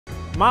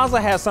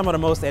Mazda has some of the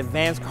most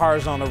advanced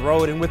cars on the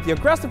road, and with the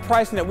aggressive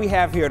pricing that we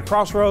have here at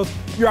Crossroads,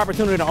 your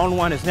opportunity to own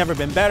one has never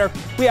been better.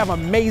 We have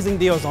amazing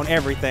deals on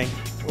everything.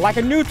 Like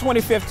a new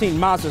 2015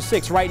 Mazda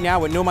 6 right now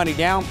with no money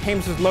down,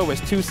 payments as low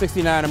as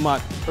 $269 a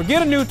month. Or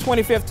get a new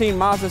 2015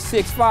 Mazda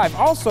 6.5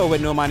 also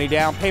with no money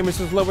down, payments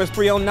as low as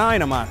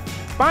 $309 a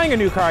month. Buying a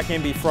new car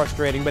can be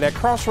frustrating, but at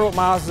Crossroads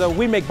Mazda,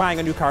 we make buying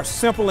a new car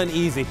simple and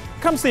easy.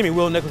 Come see me,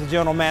 Will Nichols, the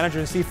General Manager,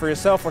 and see for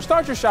yourself, or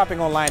start your shopping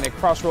online at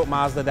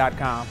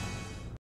crossroadsmazda.com.